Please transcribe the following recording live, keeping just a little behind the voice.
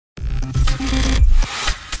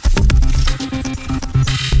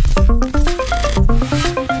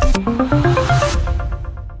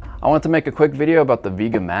want to make a quick video about the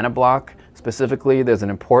Viega ManaBloc. Specifically, there's an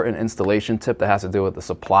important installation tip that has to do with the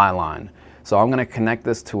supply line. So I'm going to connect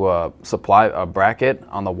this to a bracket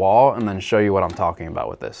on the wall and then show you what I'm talking about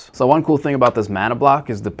with this. So one cool thing about this ManaBloc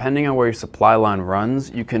is depending on where your supply line runs,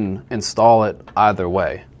 you can install it either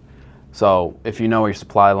way. So if you know where your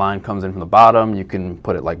supply line comes in from the bottom, you can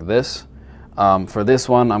put it like this. For this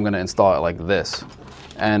one, I'm going to install it like this.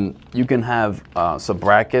 And you can have some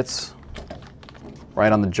brackets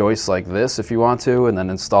right on the joist like this if you want to, and then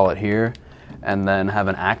install it here, and then have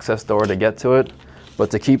an access door to get to it. But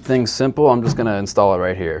to keep things simple, I'm just going to install it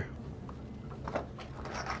right here.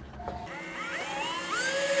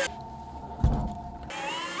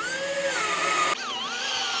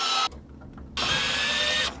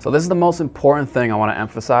 So this is the most important thing I want to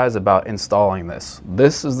emphasize about installing this.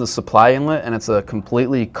 This is the supply inlet, and it's a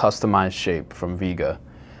completely customized shape from Viega.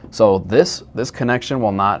 So this connection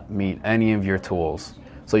will not meet any of your tools.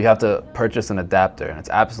 So you have to purchase an adapter, and it's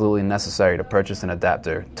absolutely necessary to purchase an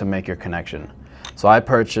adapter to make your connection. So I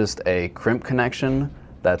purchased a crimp connection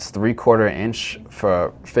that's 3/4 inch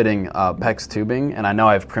for fitting PEX tubing, and I know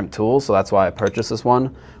I have crimp tools, so that's why I purchased this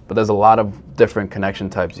one, but there's a lot of different connection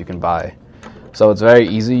types you can buy. So it's very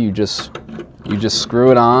easy. You just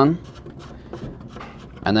screw it on,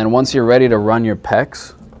 and then once you're ready to run your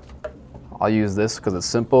PEX, I'll use this because it's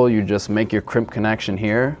simple. You just make your crimp connection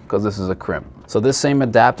here because this is a crimp. So this same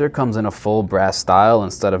adapter comes in a full brass style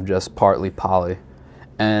instead of just partly poly.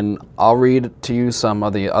 And I'll read to you some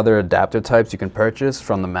of the other adapter types you can purchase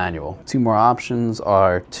from the manual. Two more options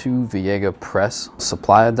are two Viega press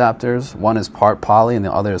supply adapters. One is part poly and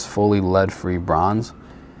the other is fully lead-free bronze.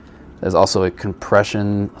 There's also a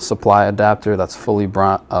compression supply adapter that's fully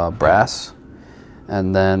brass.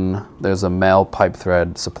 And then there's a male pipe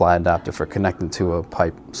thread supply adapter for connecting to a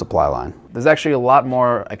pipe supply line. There's actually a lot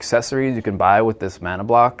more accessories you can buy with this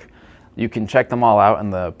ManaBloc. You can check them all out in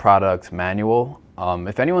the product manual.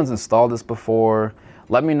 If anyone's installed this before,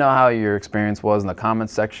 let me know how your experience was in the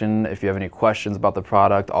comments section. If you have any questions about the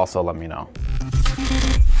product, also let me know.